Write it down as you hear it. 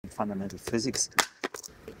fundamental physics.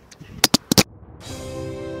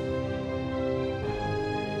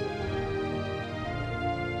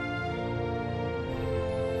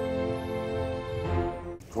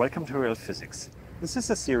 Welcome to Real Physics. This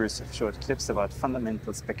is a series of short clips about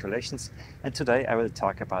fundamental speculations, and today I will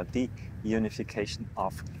talk about the unification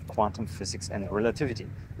of quantum physics and relativity,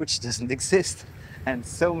 which doesn't exist. And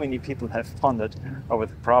so many people have pondered over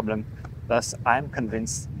the problem. Thus, I'm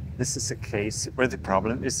convinced this is a case where the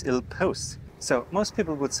problem is ill-posed. So most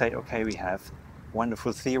people would say, okay, we have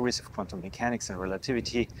wonderful theories of quantum mechanics and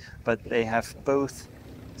relativity, but they have both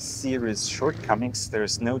serious shortcomings.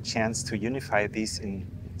 There's no chance to unify these in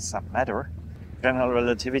some matter. General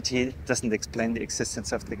relativity doesn't explain the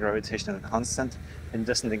existence of the gravitational constant and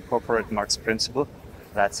doesn't incorporate Mach's principle.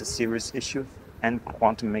 That's a serious issue. And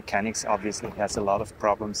quantum mechanics obviously has a lot of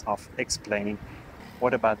problems of explaining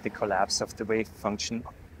what about the collapse of the wave function,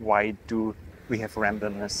 why do we have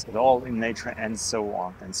randomness at all in nature, and so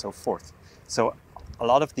on and so forth. So a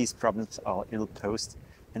lot of these problems are ill-posed,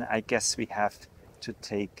 and I guess we have to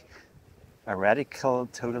take a radical,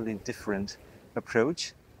 totally different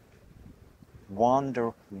approach,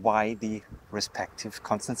 wonder why the respective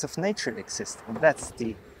constants of nature exist. And that's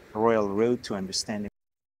the royal road to understanding.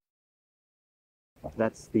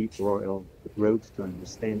 That's the royal road to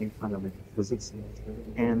understanding fundamental physics.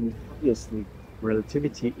 And obviously,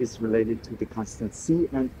 relativity is related to the constant c,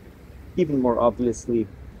 and even more obviously,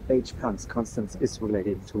 H constant is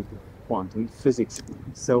related to quantum physics.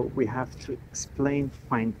 So we have to explain,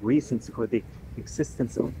 find reasons for the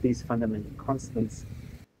existence of these fundamental constants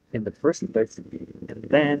in the first place, and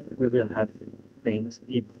then we will have things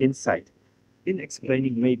deep insight in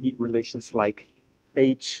explaining maybe relations like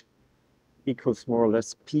H equals more or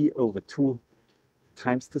less p over 2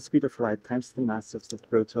 times the speed of light times the mass of the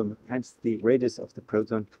proton times the radius of the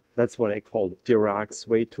proton. That's what I call Dirac's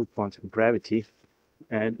way to quantum gravity.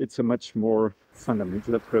 And it's a much more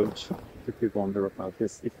fundamental approach if you wonder about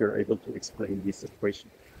this, if you're able to explain this equation.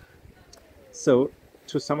 So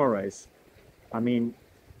to summarize, I mean,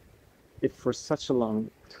 if for such a long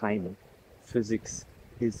time physics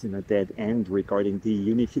is in a dead end regarding the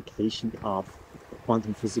unification of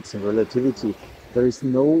quantum physics and relativity, there is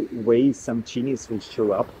no way some genius will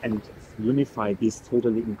show up and unify these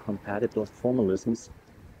totally incompatible formalisms.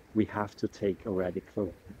 We have to take a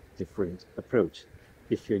radical different approach.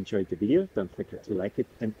 If you enjoyed the video, don't forget to like it,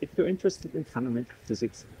 and if you're interested in fundamental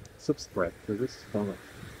physics, subscribe to this channel.